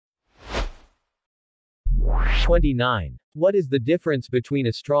29. What is the difference between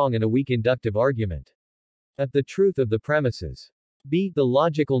a strong and a weak inductive argument? A. The truth of the premises. B. The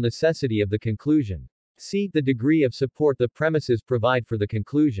logical necessity of the conclusion. C. The degree of support the premises provide for the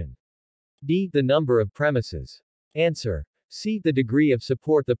conclusion. D. The number of premises. Answer. C. The degree of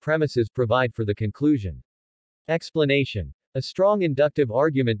support the premises provide for the conclusion. Explanation. A strong inductive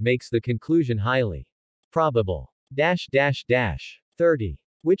argument makes the conclusion highly probable. 30.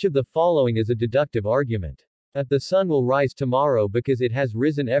 Which of the following is a deductive argument? A. The sun will rise tomorrow because it has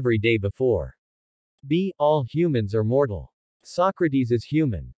risen every day before. B. All humans are mortal. Socrates is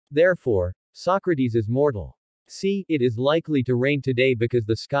human. Therefore, Socrates is mortal. C. It is likely to rain today because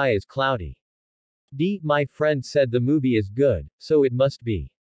the sky is cloudy. D. My friend said the movie is good, so it must be.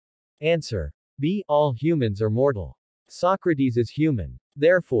 Answer. B. All humans are mortal. Socrates is human.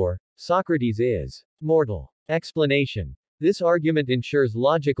 Therefore, Socrates is mortal. Explanation. This argument ensures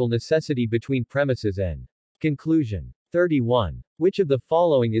logical necessity between premises and conclusion. 31. Which of the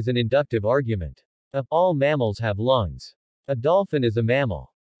following is an inductive argument? A. All mammals have lungs. A dolphin is a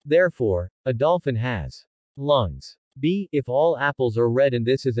mammal. Therefore, a dolphin has lungs. B. If all apples are red and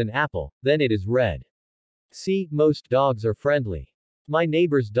this is an apple, then it is red. C. Most dogs are friendly. My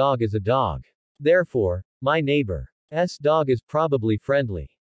neighbor's dog is a dog. Therefore, my neighbor's dog is probably friendly.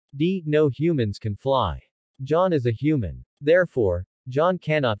 D. No humans can fly. John is a human. Therefore, John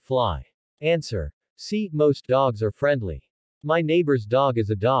cannot fly. Answer. C. Most dogs are friendly. My neighbor's dog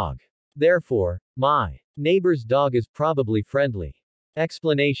is a dog. Therefore, my neighbor's dog is probably friendly.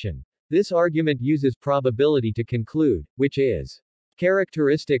 Explanation. This argument uses probability to conclude, which is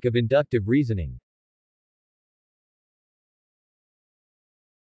characteristic of inductive reasoning.